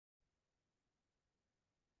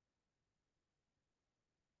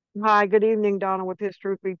Hi, good evening, Donna, with His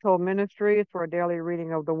Truth Be Told Ministries for a daily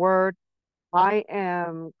reading of the Word. I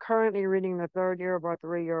am currently reading the third year of our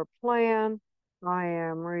 3-year plan. I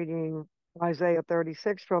am reading Isaiah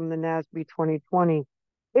 36 from the NASB 2020.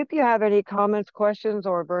 If you have any comments, questions,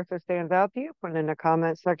 or a verse that stands out to you, put it in the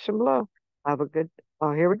comment section below. Have a good,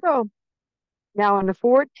 here we go. Now, in the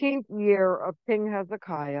 14th year of King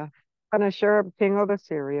Hezekiah, Sennacherib, king of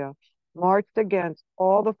Assyria, marched against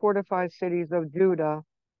all the fortified cities of Judah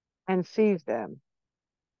and seized them.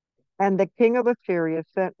 And the king of Assyria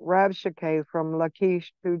sent Rabshakeh from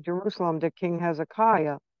Lachish to Jerusalem to King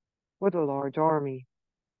Hezekiah with a large army.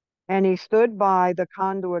 And he stood by the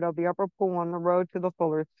conduit of the upper pool on the road to the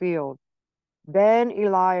fuller's field. Then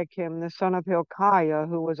Eliakim, the son of Hilkiah,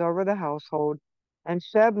 who was over the household, and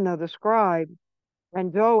Shebna the scribe,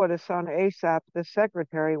 and Joah the son of Asaph the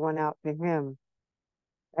secretary went out to him.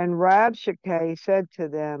 And Rabshakeh said to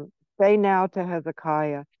them, Say now to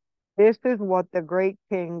Hezekiah, this is what the great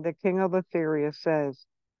king, the king of Assyria, says.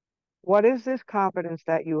 What is this confidence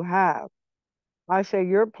that you have? I say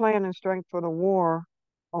your plan and strength for the war,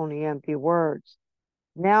 only empty words.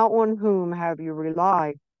 Now on whom have you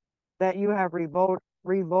relied that you have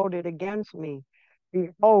revolted against me?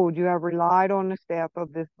 Behold, you have relied on the staff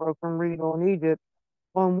of this broken reed on Egypt,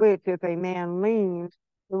 on which if a man leans,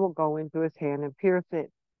 it will go into his hand and pierce it.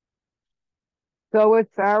 So is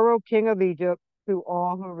Pharaoh, king of Egypt, to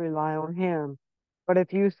all who rely on him. But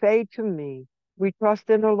if you say to me, we trust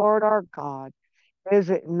in the Lord our God, is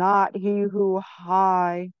it not he who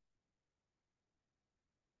high,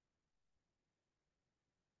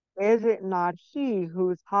 is it not he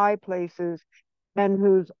whose high places and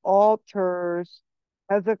whose altars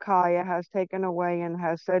Hezekiah has taken away and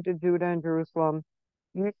has said to Judah and Jerusalem,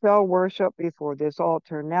 you shall worship before this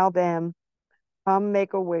altar. Now then, come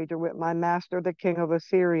make a wager with my master, the king of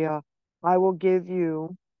Assyria. I will give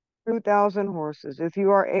you 2,000 horses, if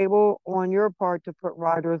you are able on your part to put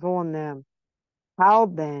riders on them. How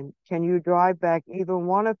then can you drive back even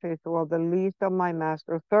one official of the least of my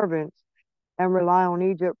master's servants and rely on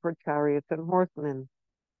Egypt for chariots and horsemen?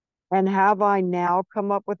 And have I now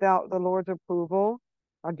come up without the Lord's approval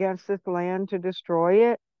against this land to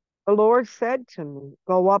destroy it? The Lord said to me,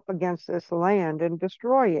 Go up against this land and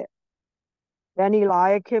destroy it. Then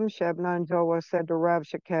Eliakim, Shebna, and Joah said to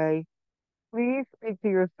Rabshakeh, Please speak to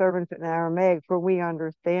your servants in Aramaic, for we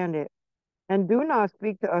understand it. And do not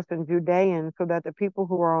speak to us in Judean, so that the people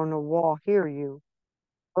who are on the wall hear you.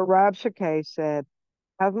 But Rabshakeh said,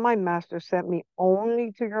 Has my master sent me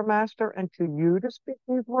only to your master and to you to speak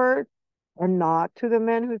these words, and not to the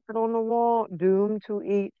men who sit on the wall, doomed to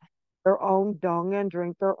eat their own dung and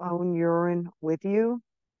drink their own urine with you?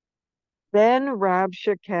 Then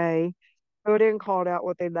Rabshakeh stood and called out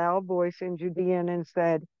with a loud voice in Judean and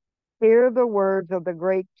said, Hear the words of the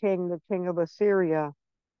great king, the king of Assyria.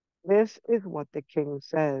 This is what the king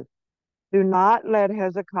says. Do not let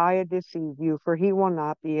Hezekiah deceive you, for he will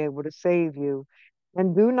not be able to save you.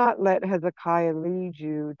 And do not let Hezekiah lead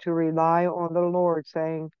you to rely on the Lord,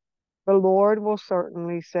 saying, The Lord will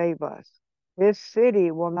certainly save us. This city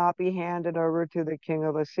will not be handed over to the king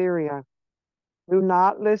of Assyria. Do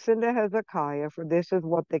not listen to Hezekiah, for this is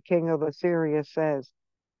what the king of Assyria says.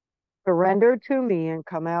 Surrender to me and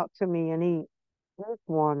come out to me and eat, each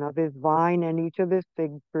one of his vine and each of his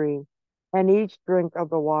fig tree, and each drink of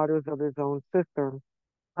the waters of his own cistern,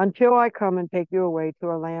 until I come and take you away to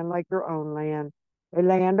a land like your own land, a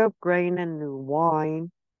land of grain and new wine,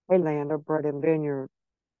 a land of bread and vineyards.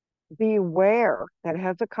 Beware that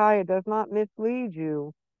Hezekiah does not mislead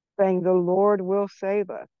you, saying, The Lord will save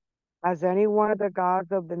us. Has any one of the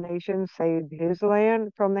gods of the nations saved his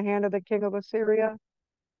land from the hand of the king of Assyria?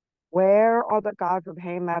 Where are the gods of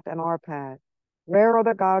Hamath and Arpad? Where are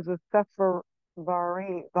the gods of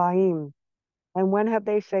Sepharvaim? And when have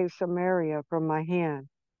they saved Samaria from my hand?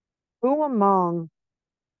 Who among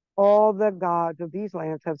all the gods of these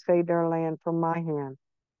lands have saved their land from my hand?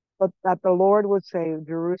 But that the Lord would save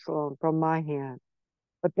Jerusalem from my hand.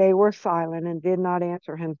 But they were silent and did not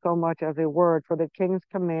answer him so much as a word, for the king's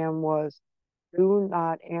command was, Do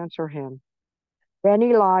not answer him. Then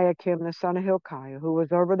Eliakim, the son of Hilkiah, who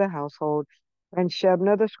was over the household, and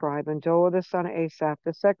Shebna the scribe, and Joah the son of Asaph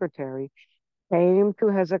the secretary, came to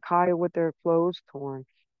Hezekiah with their clothes torn,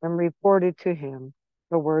 and reported to him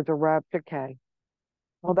the words of Rabshakeh.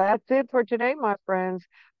 Well, that's it for today, my friends.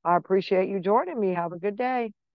 I appreciate you joining me. Have a good day.